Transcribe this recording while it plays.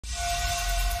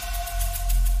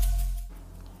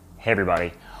Hey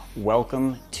everybody,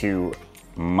 welcome to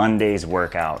Monday's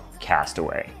workout,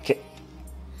 Castaway.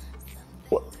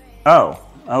 Oh,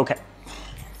 okay.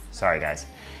 Sorry guys.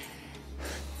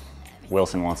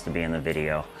 Wilson wants to be in the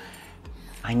video.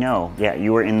 I know, yeah,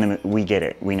 you were in the, we get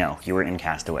it, we know, you were in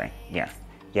Castaway, yeah.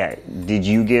 Yeah, did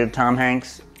you give Tom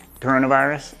Hanks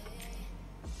coronavirus?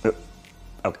 Okay,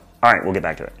 all right, we'll get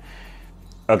back to it.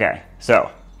 Okay,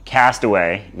 so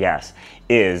Castaway, yes,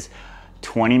 is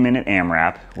 20-minute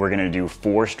AMRAP. We're gonna do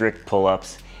 4 strict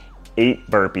pull-ups, 8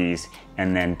 burpees,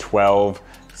 and then 12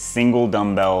 single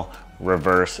dumbbell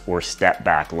reverse or step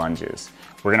back lunges.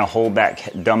 We're gonna hold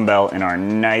that dumbbell in our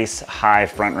nice high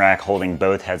front rack, holding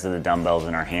both heads of the dumbbells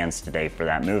in our hands today for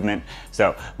that movement.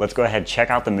 So let's go ahead,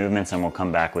 check out the movements, and we'll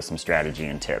come back with some strategy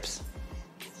and tips.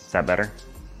 Is that better?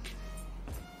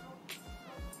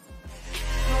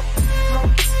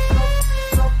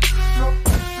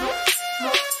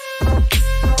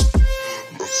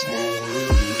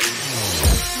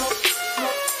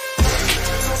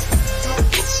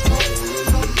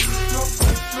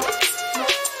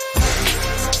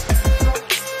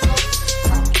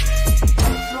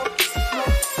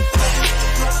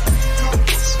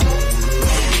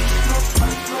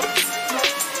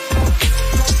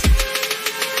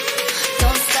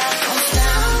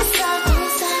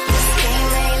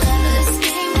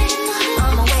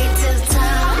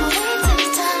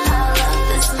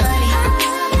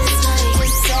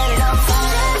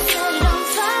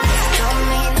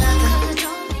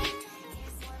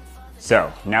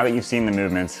 So now that you've seen the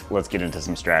movements, let's get into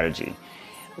some strategy.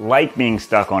 Like being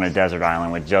stuck on a desert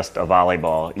island with just a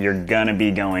volleyball, you're gonna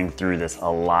be going through this a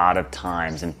lot of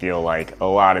times and feel like a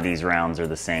lot of these rounds are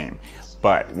the same.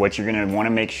 But what you're gonna wanna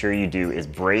make sure you do is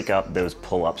break up those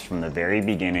pull-ups from the very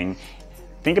beginning.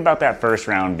 Think about that first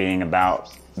round being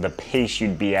about the pace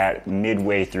you'd be at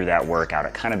midway through that workout,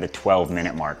 at kind of the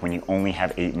 12-minute mark when you only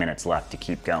have 8 minutes left to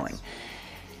keep going.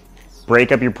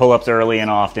 Break up your pull-ups early and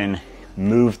often.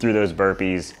 Move through those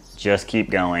burpees, just keep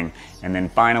going. And then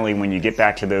finally, when you get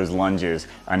back to those lunges,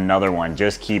 another one,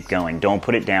 just keep going. Don't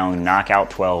put it down, knock out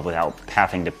 12 without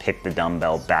having to pick the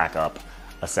dumbbell back up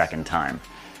a second time.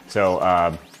 So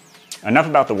enough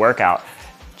about the workout.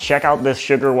 Check out this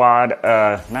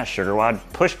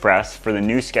push press for the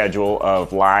new schedule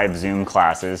of live Zoom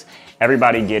classes.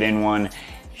 Everybody get in one,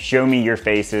 show me your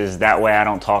faces. That way I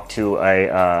don't talk to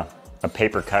a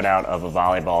paper cutout of a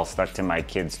volleyball stuck to my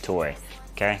kid's toy,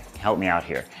 okay? Help me out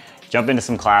here. Jump into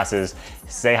some classes,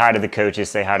 say hi to the coaches,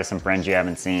 say hi to some friends you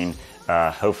haven't seen.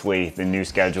 Hopefully the new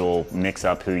schedule mix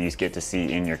up who you get to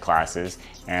see in your classes.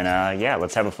 And yeah,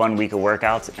 let's have a fun week of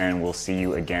workouts, and we'll see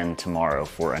you again tomorrow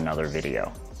for another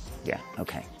video. Yeah,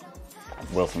 okay.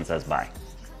 Wilson says bye.